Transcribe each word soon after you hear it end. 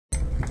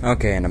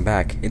Okay, and I'm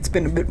back. It's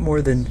been a bit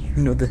more than,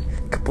 the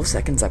couple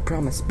seconds I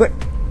promised, but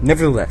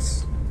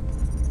nevertheless,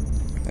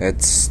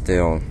 it's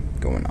still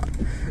going on.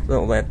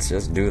 So let's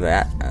just do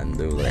that and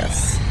do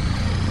this.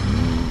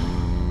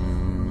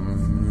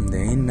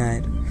 Day and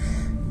night,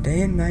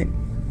 day and night,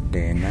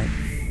 day and night,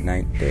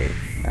 night, day,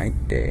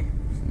 night, day,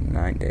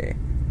 night, day,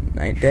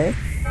 night, day.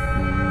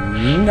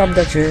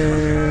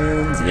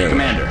 Abductions! Yay.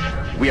 Commander,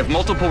 we have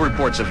multiple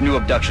reports of new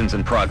abductions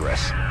in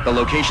progress. The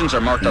locations are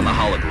marked on the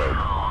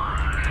hologlobe.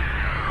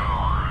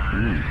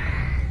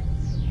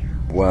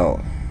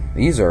 Well,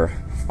 these are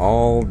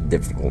all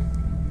difficult.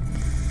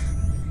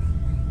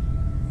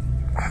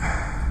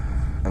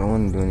 I don't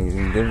want to do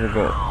anything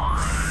difficult.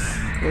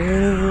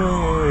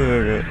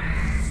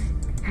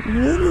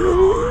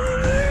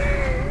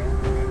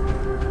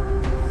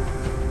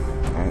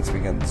 Alright, so we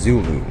got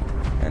Zulu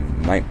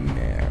and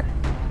Nightmare.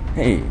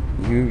 Hey,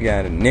 you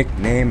got a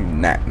nickname,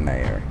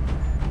 Nightmare.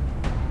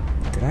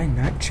 Did I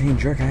not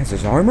change your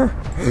guys' armor?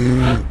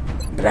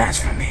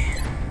 Blasphemy.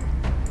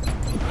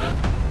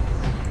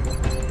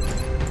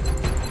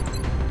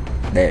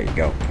 There you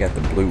go. You got the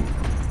blue.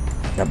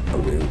 The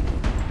blue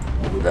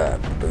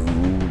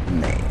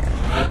man.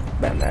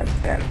 Bam, bam,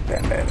 bam,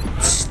 bam, bam.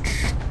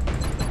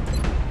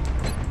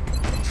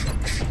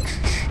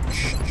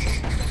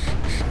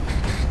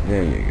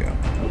 There you go.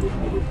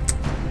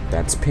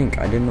 That's pink.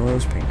 I didn't know it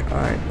was pink.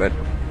 Alright, but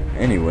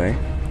anyway.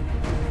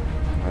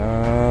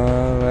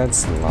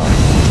 Let's lock.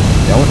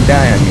 Don't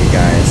die on me,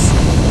 guys.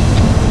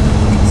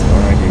 It's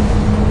already.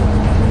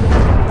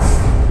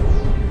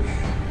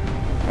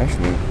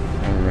 Actually, I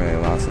haven't really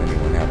lost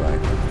anyone, have I?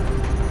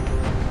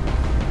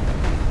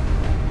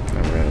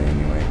 Not really,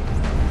 anyway.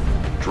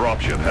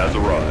 Dropship has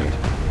arrived.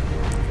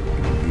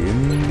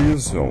 Begin the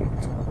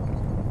assault.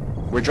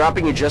 We're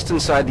dropping you just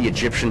inside the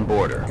Egyptian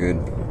border. Good.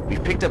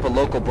 We've picked up a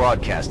local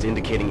broadcast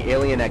indicating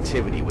alien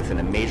activity within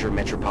a major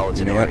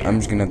metropolitan area. You know what? I'm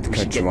just gonna have to we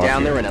cut should you get off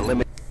down here. there and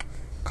eliminate.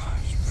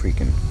 Gosh,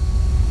 freaking.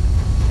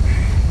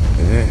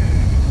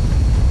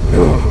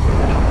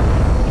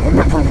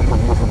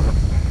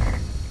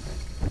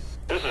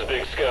 This is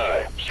Big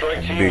Sky.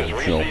 Strike team Big has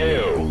reached jump.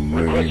 the AO.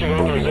 Requesting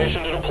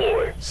authorization to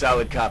deploy.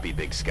 Solid copy,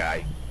 Big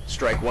Sky.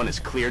 Strike 1 is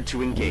cleared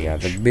to engage. Yeah,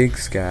 the big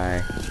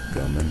sky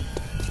coming.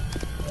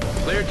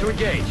 Cleared to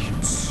engage.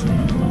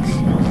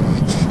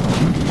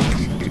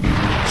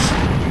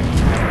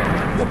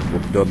 Whoop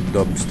whoop dub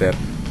dubstep.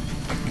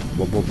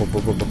 Whoop whoop whoop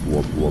whoop whoop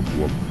whoop whoop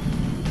whoop.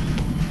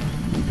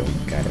 You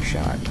don't got a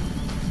shot.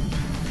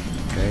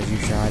 Cause you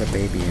shot a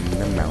baby in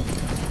the mouth.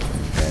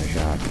 You got a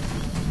shot.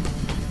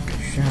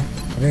 Shot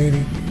a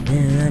baby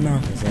in the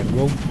mouth. I said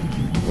whoa.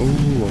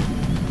 Whoa.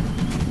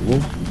 Whoa.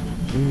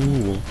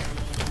 Whoa.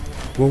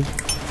 Whoa.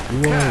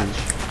 Whoa.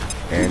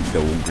 And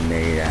throw a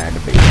grenade at the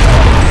baby.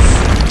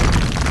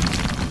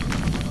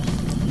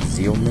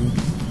 Zelman.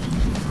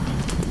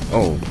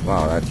 Oh,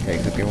 wow, that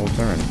takes up your whole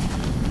turn.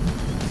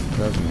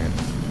 Doesn't it?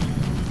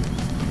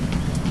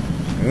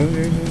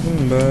 There's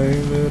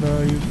somebody that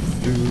I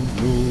used to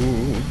know.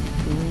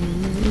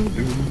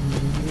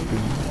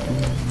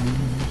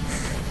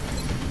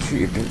 Shoot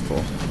your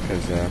beautiful,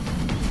 because,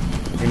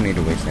 you didn't need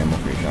to waste ammo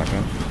for your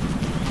shotgun.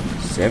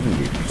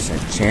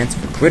 70% chance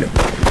for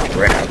critical.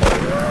 Grab.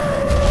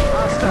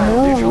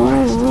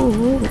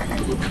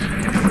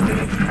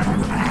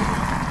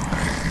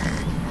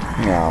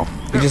 No,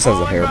 he just has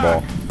a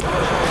hairball.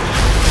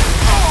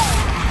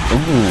 Ooh.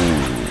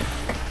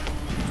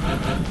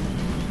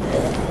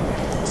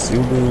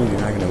 Zulu, you're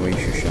not gonna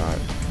waste your shot.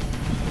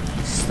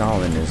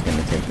 Stalin is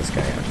gonna take this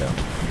guy out though.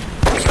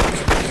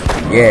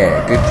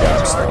 Yeah, good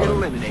job, Stalin.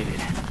 Eliminated.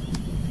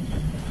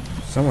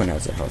 Someone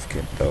has a health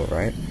kit though,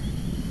 right?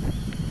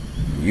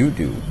 You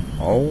do.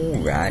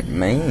 Alright,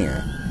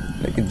 man.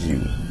 Look at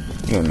you.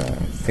 You gonna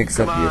fix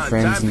up your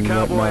friends and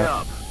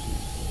whatnot.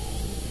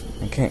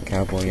 I can't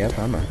cowboy up.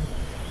 I'm a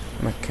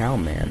cow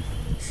man.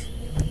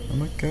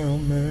 I'm a cow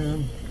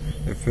man.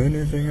 If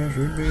anything, I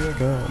should be a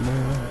cow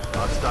man.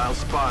 Hostile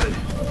spotted.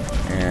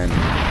 And I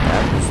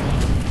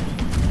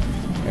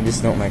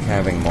just don't like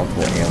having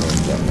multiple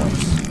aliens at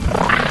once.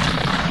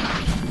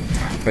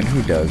 But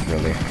who does,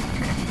 really?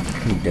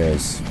 Who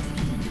does?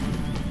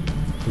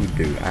 Who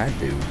do? I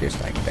do, just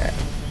like that.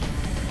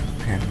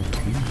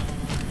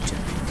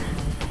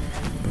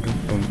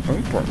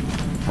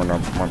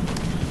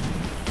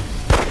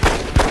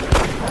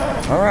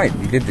 Alright,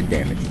 you did the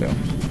damage, though.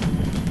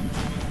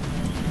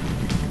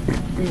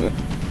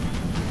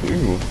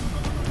 Ooh,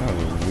 that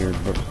was weird,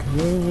 but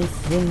with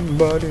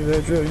somebody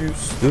that you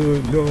used to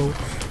know.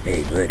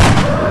 Hey, buddy.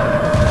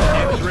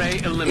 X-ray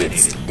eliminated.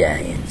 It's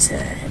dying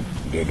time.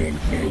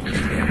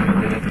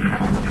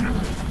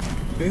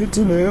 It's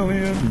an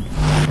alien,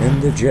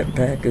 and the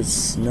jetpack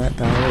is not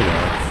powered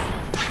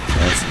off.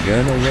 That's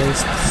gonna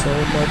waste so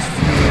much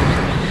fuel.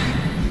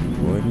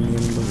 Wouldn't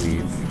even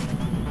believe.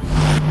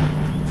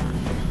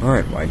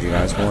 Alright, why'd you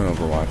guys go on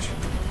Overwatch?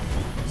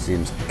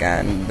 Seems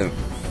kinda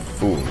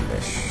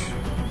foolish.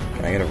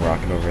 Can I get a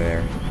rocket over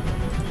there?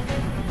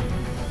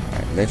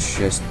 Alright, let's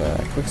just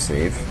quick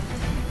save.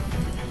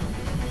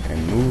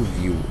 And move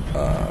you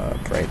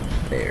up right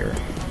there.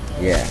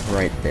 Yeah,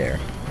 right there.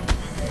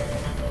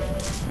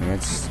 And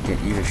let's get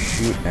you to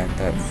shoot at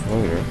that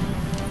floater.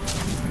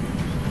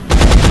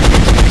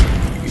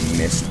 You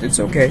missed. It's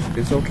okay.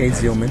 It's okay,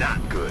 Zelman.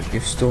 Not good.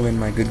 You're still in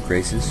my good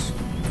graces.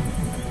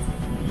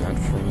 Not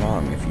for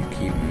long if you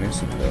keep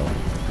missing, though.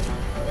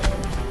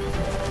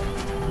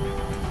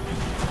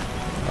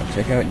 I'll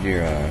check out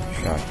your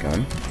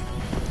shotgun.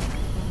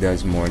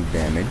 Does more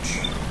damage,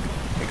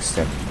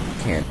 except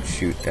you can't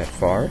shoot that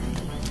far.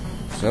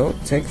 So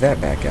take that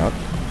back out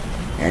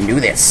and do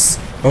this.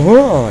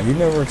 Oh, you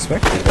never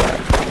expected that.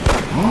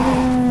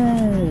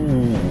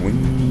 Ooh,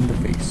 in the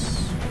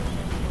face.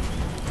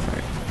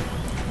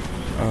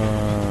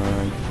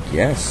 Alright.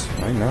 Yes,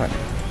 why not?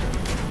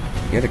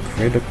 Get a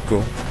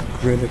critical.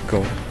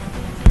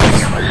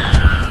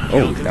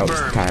 Oh, that was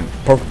timed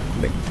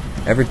perfectly.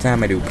 Every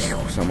time I do,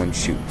 someone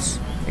shoots.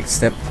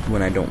 Except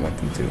when I don't want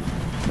them to.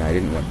 No, I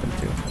didn't want them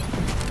to.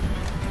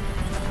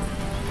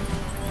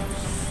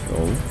 So.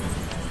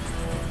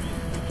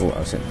 Oh, I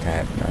was hitting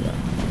tab, not up.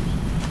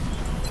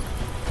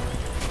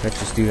 Let's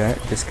just do that,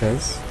 just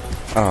cause.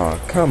 Oh,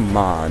 come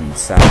on,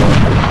 Sour.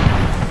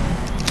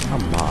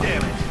 Come on.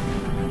 Damn it.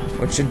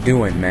 What you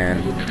doing,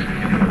 man?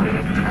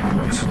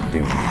 What you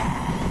doing?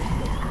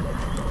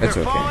 That's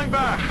okay. Falling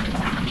back.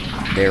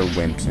 They're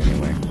wimps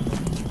anyway.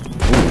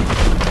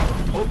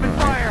 Open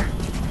fire.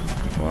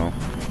 Well,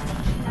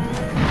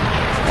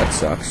 that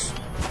sucks.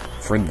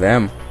 For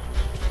them.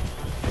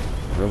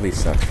 Really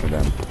sucks for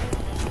them.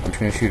 I'm just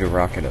gonna shoot a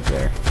rocket up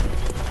there.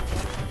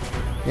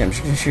 Yeah, I'm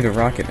just gonna shoot a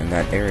rocket in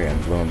that area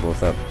and blow them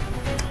both up.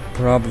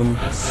 Problem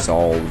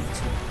solved.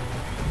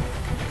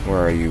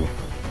 Where are you?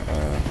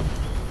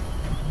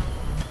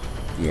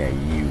 Yeah,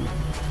 you.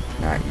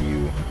 Not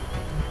you.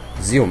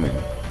 Zelman.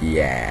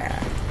 Yeah.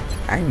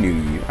 I knew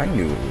you. I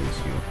knew it was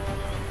you.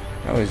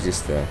 That was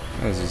just a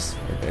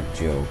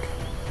joke.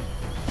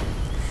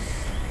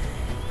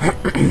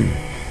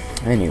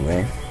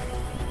 Anyway.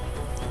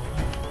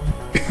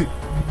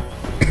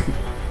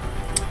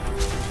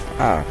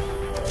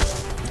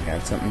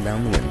 Got something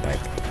down the windpipe.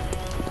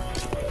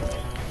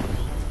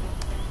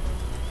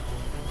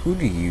 Who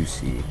do you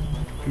see?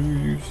 Do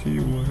you see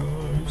what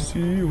I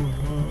see?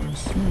 What I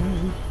see?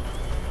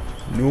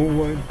 No,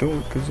 I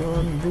don't, 'cause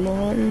I'm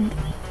blind.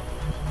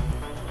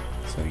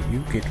 So you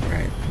get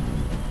right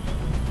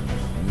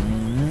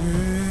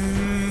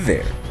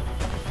there.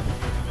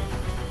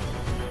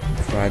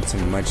 Provide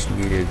some much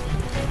needed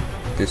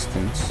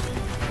distance.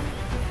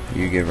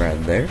 You get right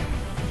there.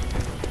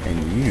 And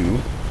you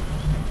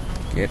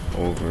get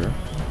over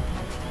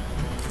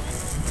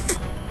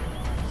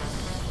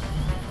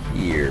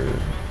here.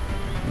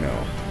 No.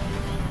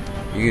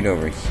 You get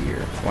over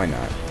here. Why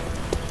not?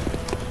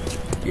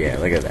 Yeah,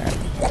 look at that.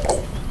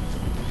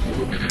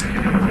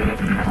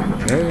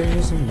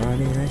 There's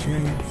somebody that you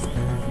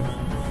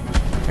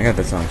I got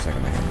that song stuck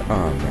in my head.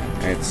 Oh man,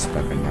 it's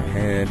stuck in my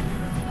head.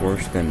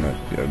 Worse than a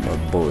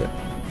bullet.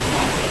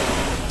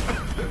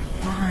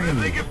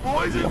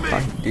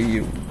 Why do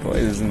you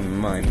poison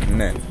my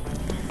men?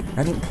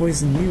 I don't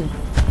poison you.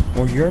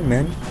 Or your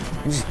men.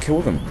 I just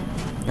kill them.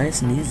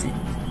 Nice and easy.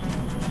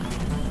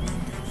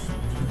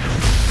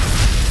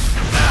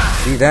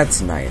 See,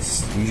 that's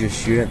nice. You just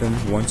shoot at them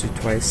once or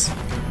twice.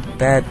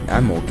 That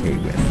I'm okay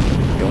with.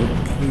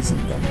 Don't poison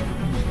them.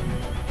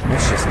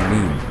 That's just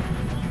mean.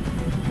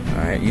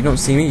 Alright, you don't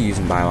see me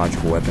using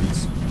biological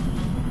weapons.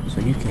 So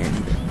you can't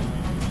either.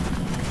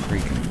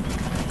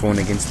 Freaking going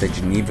against the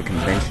Geneva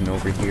Convention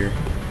over here.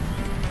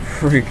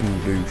 Freaking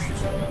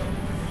douches.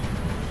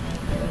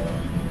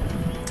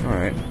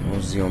 Alright,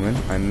 well Zelman,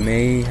 I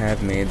may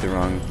have made the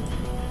wrong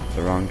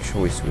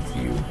choice with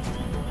you.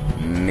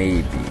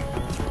 Maybe.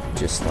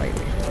 Just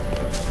slightly.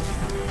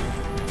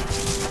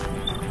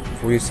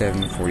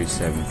 47,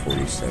 47,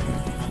 47.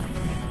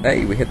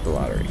 Hey, we hit the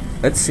lottery.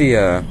 Let's see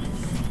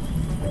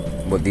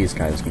what these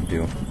guys can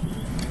do.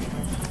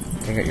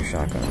 Take out your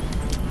shotgun.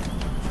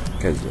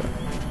 Because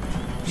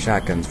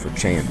shotguns for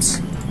champs.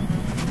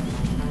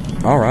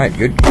 Alright,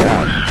 good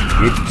job.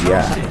 Good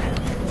job.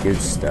 Good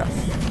stuff.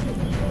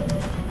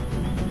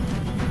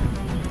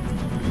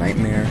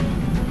 Nightmare.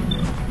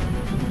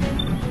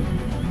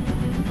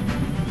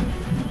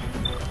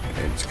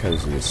 It's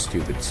because of this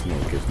stupid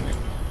smoke, isn't it?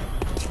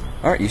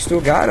 Alright, you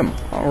still got him.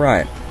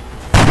 Alright.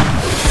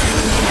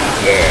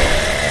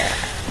 Yeah.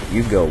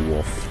 You go,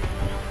 Wolf.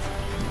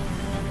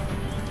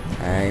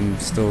 I'm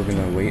still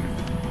gonna wait.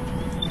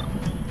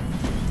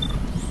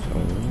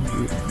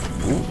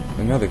 Ooh,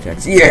 another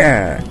text.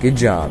 Yeah! Good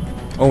job.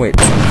 Oh wait,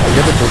 the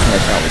other person I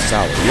shot was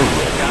Sour. You're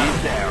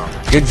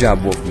good. Good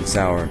job, Wolf and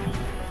Sour.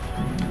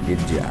 Good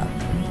job.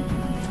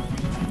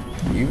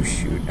 You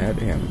shoot at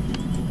him.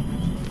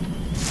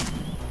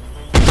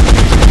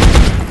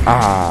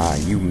 Ah,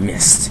 you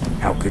missed.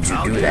 How could you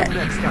do that?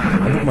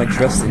 I put my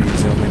trust in you,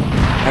 Zelman.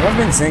 Have I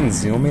been saying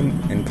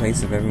Zelman in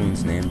place of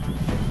everyone's name?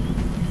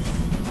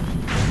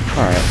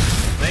 Alright.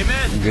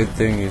 Good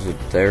thing he's a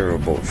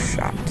terrible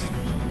shot.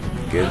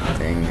 Good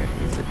thing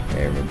he's a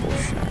terrible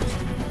shot.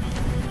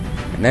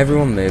 And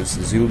everyone lives.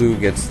 Zulu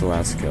gets the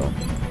last kill.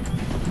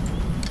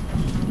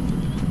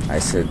 I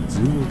said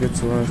Zoo will get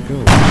to let's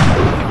go.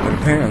 But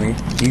apparently,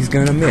 he's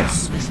gonna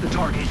miss.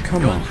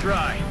 Come on.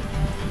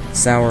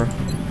 Sour.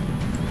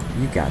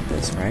 You got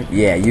this, right?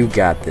 Yeah, you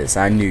got this.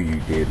 I knew you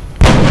did.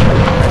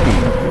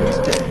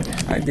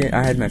 I did.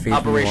 I had my faith in you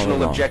all Operational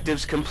along.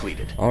 objectives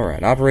completed.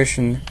 Alright,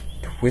 Operation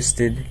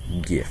Twisted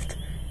Gift.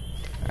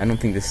 I don't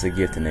think this is a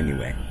gift in any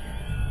way.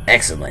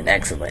 Excellent,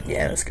 excellent.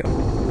 Yeah, let's go.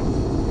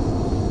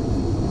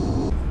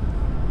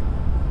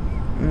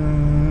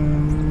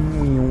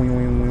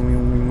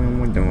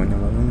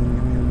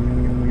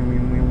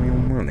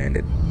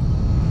 Landed.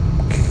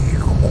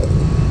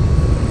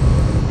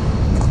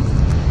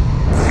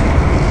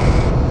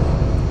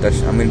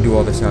 I'm gonna do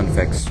all the sound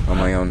effects on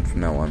my own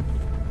from now on.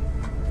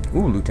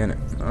 Ooh, Lieutenant.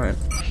 Alright.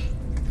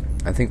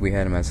 I think we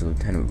had him as a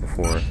lieutenant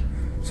before,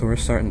 so we're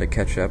starting to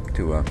catch up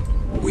to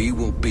we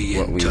will be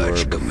what in we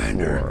touch, were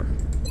Commander. before.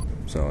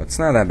 So it's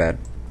not that bad.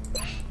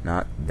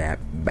 Not that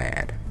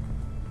bad.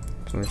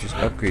 So let's just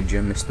upgrade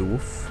you, Mr.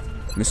 Wolf.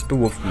 Mr.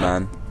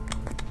 Wolfman.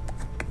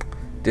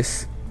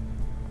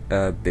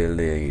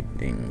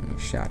 Disablating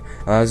shot.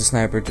 Allows the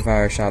sniper to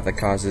fire a shot that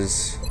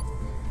causes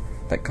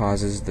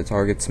the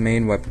target's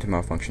main weapon to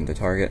malfunction. The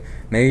target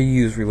may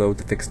use reload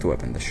to fix the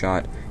weapon. The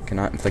shot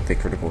cannot inflict a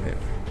critical hit.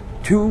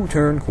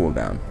 2-turn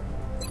cooldown.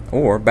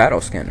 Or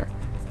battle scanner.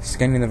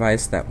 Scanning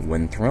device that,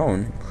 when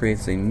thrown,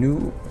 creates a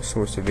new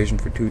source of vision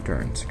for 2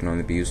 turns. It can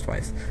only be used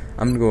twice.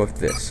 I'm gonna go with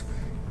this.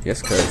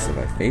 Just cause if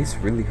I face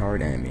really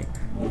hard enemy,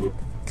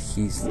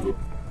 he's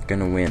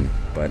gonna win,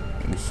 but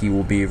he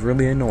will be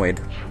really annoyed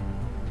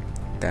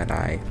that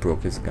I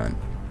broke his gun.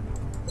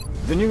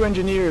 The new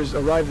engineers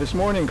arrived this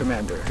morning,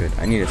 Commander. Good.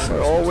 I need a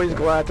We're always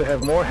glad to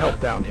have more help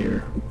down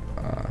here.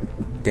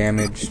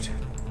 Damaged.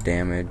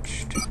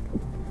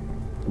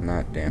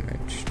 Not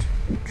damaged.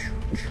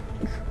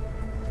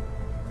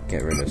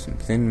 Get rid of some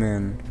thin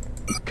men.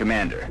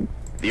 Commander,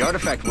 the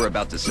artifact we're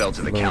about to sell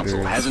to the Council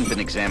Loaders. hasn't been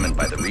examined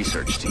by the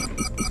research team.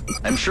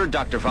 I'm sure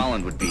Dr.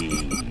 Volland would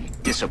be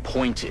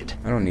disappointed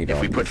I don't need if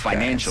all we put these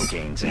financial guys.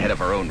 gains ahead of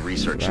our own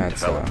research and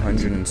That's development.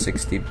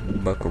 160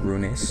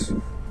 buckaroonies.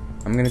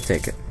 I'm gonna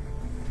take it.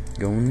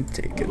 Going to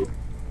take it.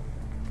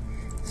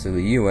 So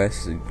the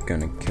U.S. is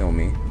gonna kill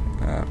me.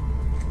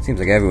 Seems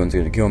like everyone's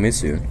gonna kill me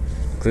soon,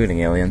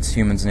 including aliens.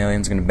 Humans and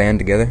aliens gonna band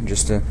together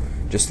just to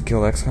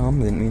kill XCOM.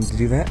 They didn't mean to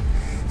do that.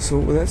 So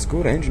let's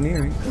go to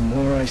engineering. The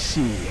more I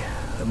see,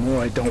 the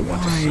more I don't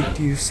want to see. Why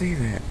do you say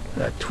that?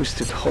 That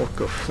twisted hulk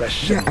of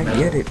flesh Yeah, and I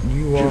metal, get it.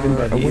 You driven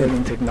by are the aware.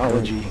 alien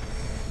technology.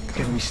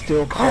 Can we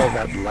still call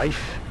that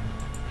life?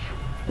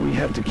 We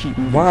have to keep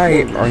moving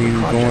Why forward are with the you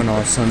project. going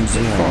all Sun Tzu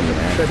We're on me,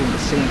 man? treading the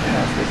same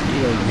path as the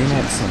aliens. You're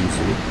not Sun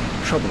Tzu.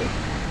 Troubling.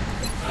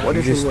 What You're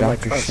if just we were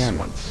like Dr. us Shen.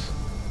 once?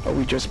 Are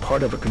we just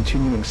part of a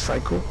continuing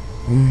cycle?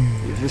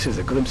 If this is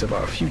a glimpse of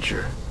our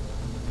future,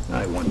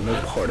 I want no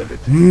part of it.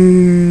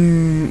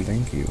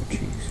 Thank you.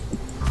 Jeez.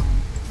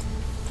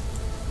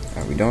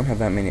 We don't have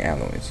that many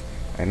alloys.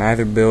 I can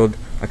either build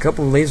a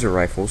couple laser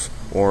rifles,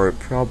 or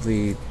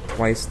probably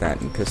twice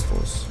that in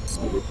pistols.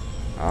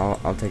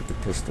 I'll take the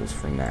pistols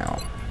for now.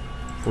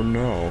 For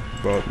now,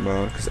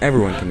 Batman. Because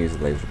everyone can use a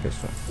laser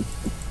pistol.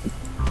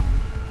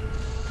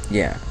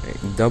 Yeah,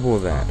 double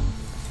that.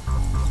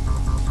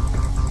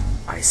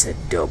 I said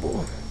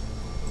double.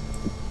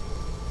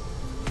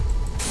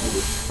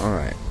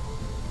 Alright.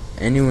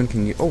 Anyone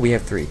can use... Oh, we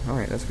have 3.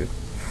 Alright, that's good.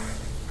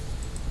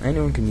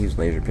 Anyone can use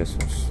laser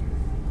pistols.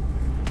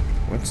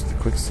 What's the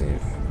quick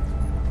save?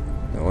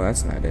 No,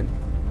 that's not it.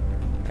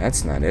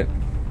 That's not it.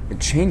 It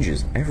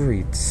changes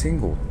every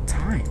single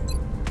time.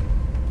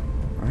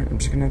 Alright, I'm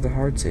just gonna have to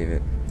hard save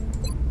it.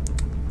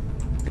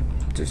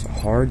 Just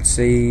hard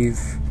save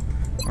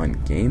on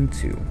game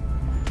 2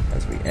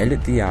 as we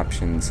edit the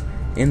options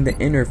in the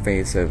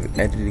interface of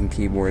editing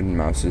keyboard and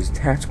mouse's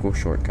tactical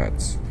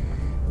shortcuts.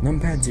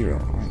 Numpad 0. I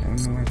don't know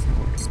why it's not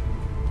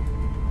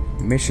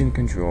working. Mission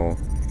control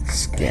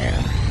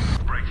scan.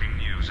 Breaking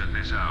news at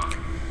this hour.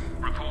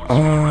 Reports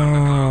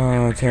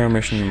Oh, terror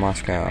mission in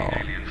Moscow.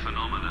 alien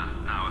phenomena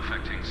now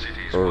affecting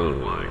cities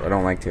worldwide. I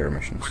don't like terror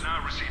missions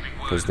Now receiving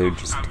because they're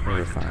just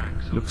terrifying.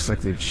 Looks like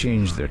they've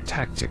changed their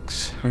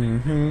tactics.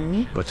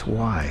 But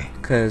why?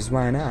 Cause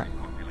why not?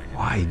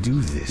 Why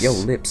do this? Your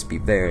lips be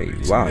very...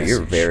 Wow,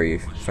 you're very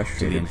To the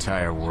frustrated.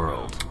 entire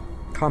world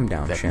Calm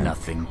down, that Shen.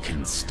 nothing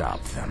can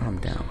stop them. Calm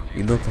down.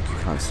 You look like you're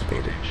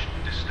constipated.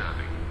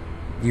 Disturbing.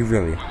 You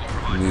really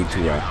need to,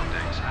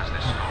 Updates as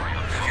this story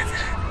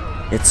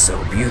unfolds. It's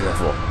so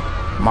beautiful.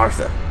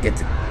 Martha, get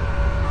the...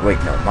 Wait,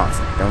 no,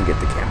 Martha, don't get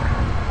the camera.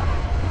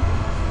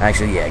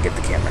 Actually, yeah, get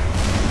the camera.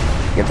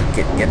 Get the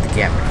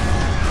camera.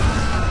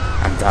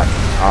 I'm talking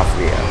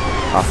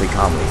awfully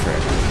calmly for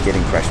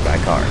getting crushed by a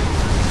car.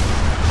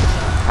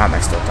 How am I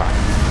still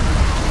talking?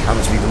 I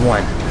must be the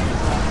one.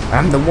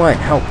 I'm the one.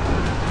 Help.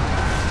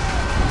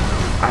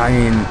 I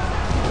mean,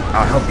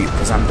 I'll help you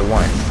because I'm the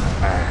one.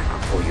 I'll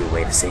pull you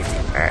away to safety.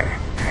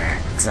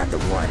 Because I'm the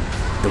one.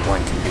 The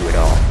one can do it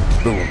all.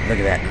 Boom. Look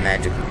at that.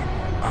 Magically.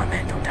 Oh,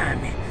 man, don't die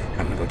on me.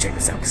 I'm going to go check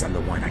this out because I'm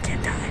the one. I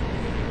can't die.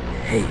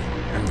 Hey,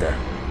 I'm the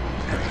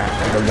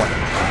I'm the one.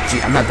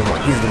 Gee, I'm not the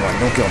one. He's the one.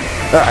 Don't kill me.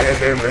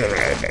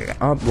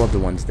 Oh, well, the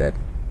one's dead.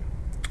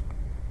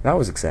 That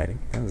was exciting.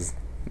 That was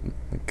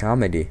a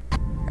comedy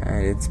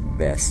at its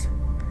best.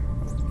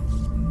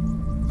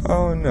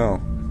 Oh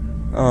no.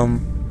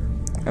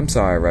 I'm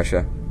sorry,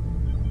 Russia.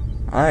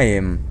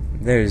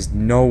 There's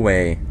no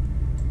way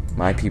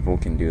my people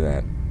can do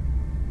that.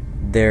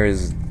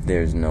 There's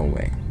no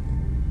way.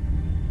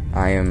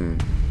 I am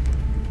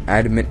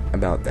adamant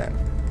about that.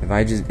 If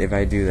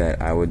I do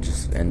that, I would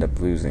just end up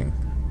losing.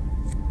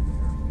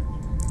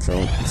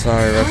 So,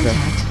 sorry, Russia.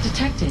 Contact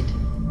detected.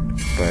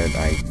 But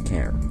I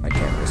can't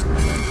risk my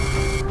life.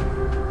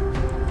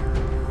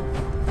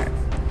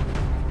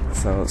 Alright.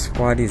 So,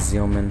 Squatty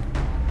Zelman.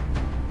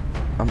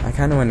 I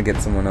kinda wanna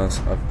get someone else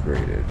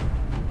upgraded.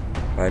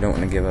 But I don't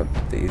wanna give up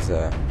these,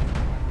 So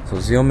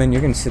Zelman,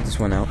 you're gonna sit this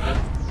one out.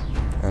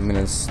 I'm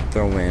gonna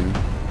throw in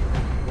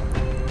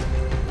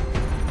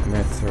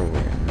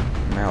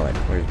Malik.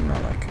 Where's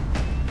Malik?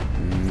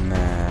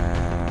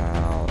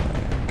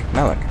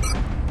 Malik.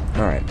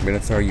 Alright, I'm gonna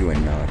throw you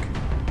in, Malik.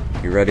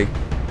 You ready?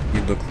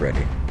 You look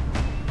ready.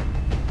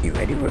 You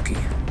ready, rookie?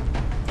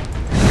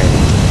 Ready.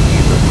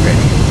 You look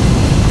ready.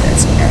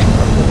 That's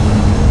admirable.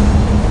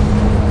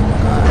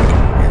 I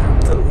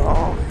am the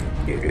law.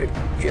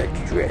 Judge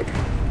Dredd.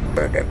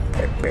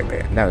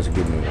 That was a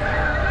good movie.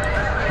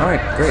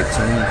 Alright, great.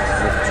 Someone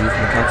withdrew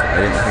from the council. I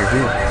didn't hear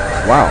who.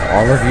 Wow,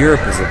 all of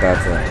Europe is about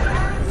to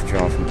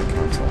withdraw from the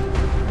council.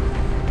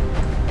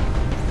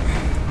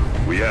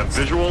 We have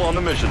visual on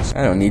the missions.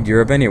 I don't need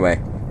Europe anyway.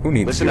 Who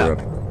needs Listen Europe?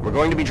 up. We're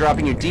going to be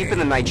dropping you deep in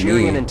the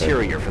Nigerian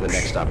interior for the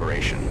next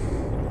operation.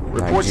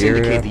 Reports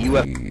indicate the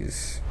U.S.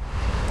 Please.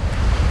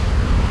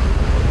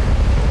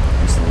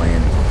 Just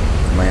land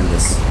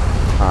this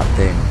hot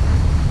thing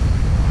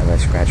as I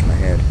scratch my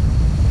head.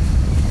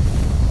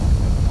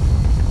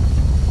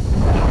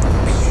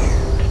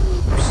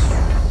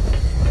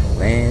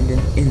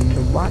 Landing in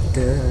the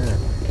water.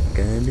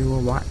 Gonna do a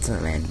water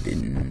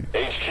landing.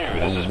 HQ,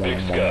 this is Big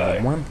Sky.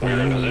 We're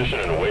in position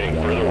and waiting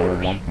for further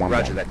orders.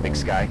 Roger that, Big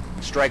Sky.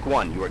 Strike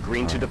 1, you are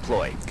green to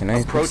deploy. Can I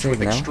approach save with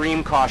now?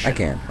 extreme caution? I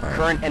can. All right.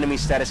 Current enemy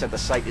status at the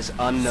site is So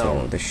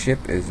unknown. the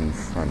ship is in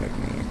front of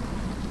me.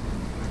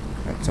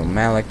 Alright, so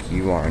Malik,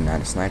 you are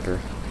not a sniper.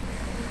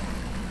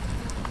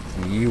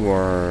 You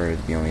are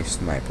the only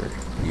sniper.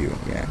 You,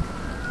 yeah.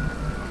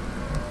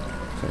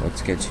 So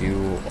let's get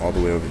you all the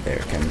way over there,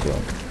 Kenzo.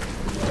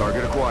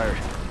 Target acquired.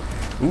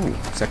 Ooh,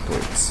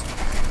 sectoids.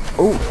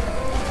 Ooh,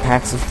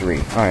 packs of 3.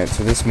 Alright,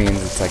 so this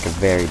means it's like a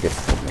very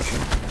difficult mission.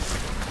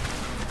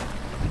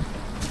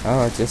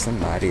 Oh, it's just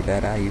somebody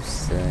that I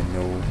used to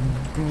know.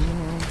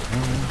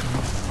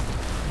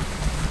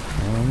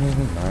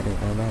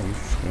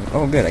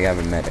 Oh, good, I got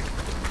a medic.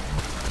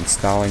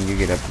 Installing, you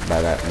get up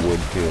by that wood,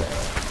 too.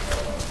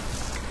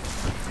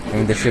 I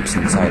mean, the ship's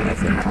in sight, I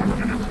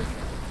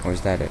think. Or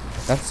is that it?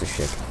 That's the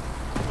ship.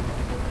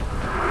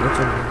 What's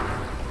over here?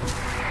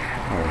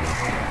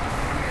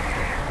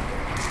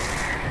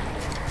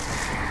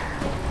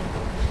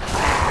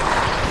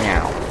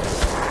 Oh,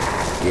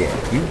 yeah,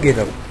 you get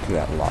up to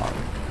that log.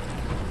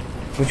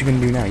 What you gonna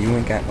do now? You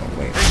ain't got no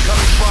way.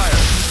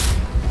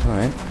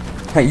 Alright.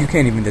 Hey, you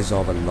can't even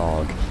dissolve a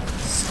log.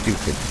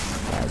 Stupid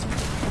plasma.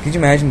 Could you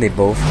imagine they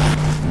both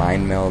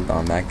mind meld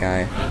on that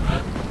guy?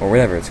 Or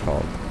whatever it's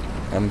called.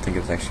 I don't think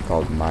it's actually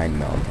called mind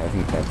meld. I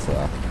think that's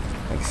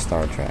like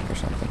Star Trek or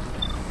something.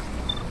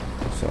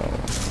 So,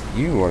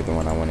 you are the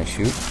one I want to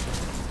shoot.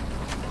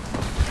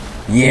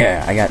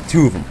 Yeah, I got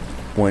 2 of them.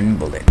 1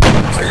 bullet.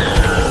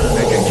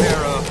 Taken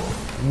care of.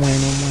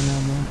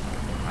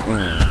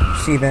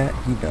 See that?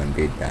 He done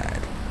did that.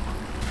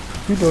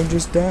 He done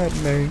just died,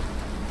 man.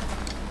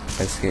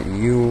 Let's get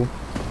you.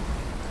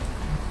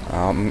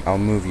 I'll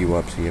move you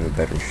up so you have a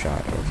better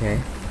shot,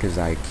 okay? Because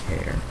I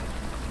care.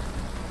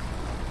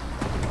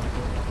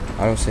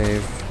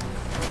 Autosave.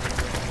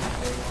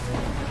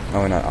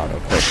 Oh, not auto.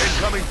 Perfect.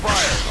 Incoming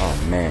fire.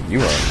 Oh man,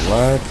 you are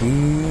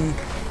lucky.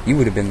 You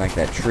would have been like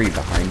that tree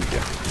behind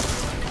you.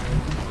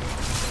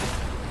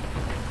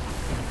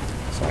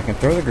 So I can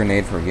throw the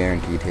grenade for a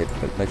guaranteed hit,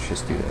 but let's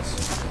just do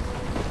this.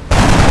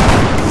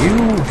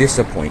 You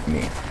disappoint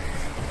me.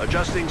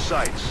 Adjusting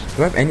sights.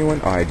 Do I have anyone?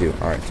 Oh, I do.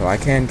 Alright, so I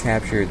can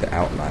capture the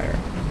outlier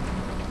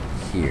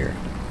here.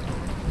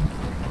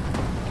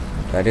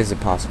 That is a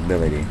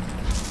possibility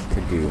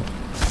to do.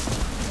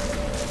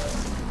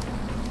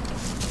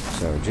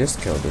 So just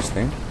kill this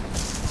thing.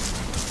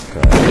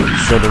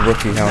 Show the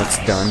rookie how it's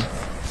done.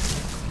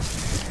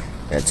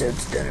 That's it,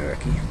 it's done,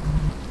 rookie.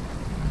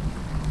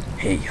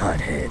 Hey,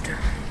 hothead.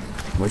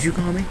 What'd you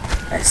call me?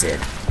 I said,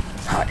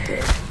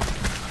 hothead.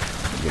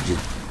 It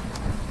just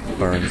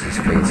burns his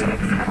face off.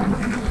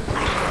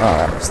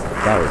 Oh,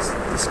 that was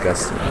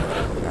disgusting.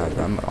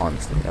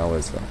 Honestly, that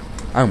was.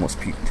 I almost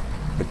puked.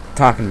 But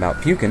talking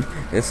about puking,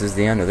 this is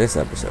the end of this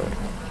episode.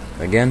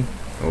 Again,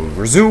 we'll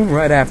resume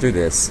right after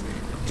this,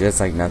 just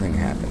like nothing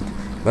happened.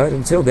 But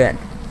until then,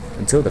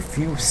 until the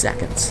few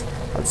seconds,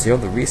 until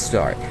the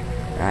restart,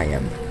 I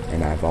am,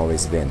 and I've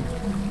always been,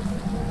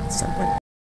 someone.